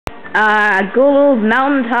Google's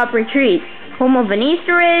Mountaintop Retreat, home of an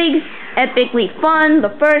Easter egg, epically fun,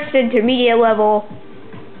 the first intermediate level,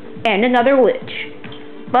 and another witch.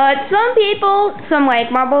 But some people,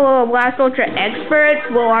 like Marble Blast Ultra experts,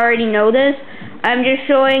 will already know this. I'm just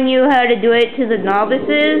showing you how to do it to the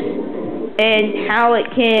novices, and how it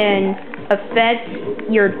can affect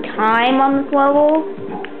your time on this level.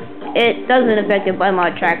 It doesn't affect it by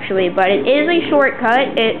much, actually, but it is a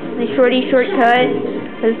shortcut. It's the shortcut.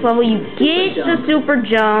 This level, you get the super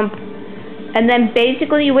jump, and then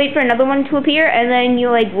basically you wait for another one to appear, and then you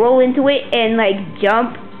like roll into it and like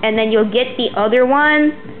jump, and then you'll get the other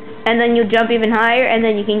one, and then you'll jump even higher, and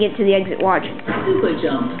then you can get to the exit watch. Super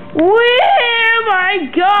jump. Oh my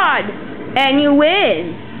god! And you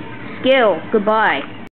win. Skill. Goodbye.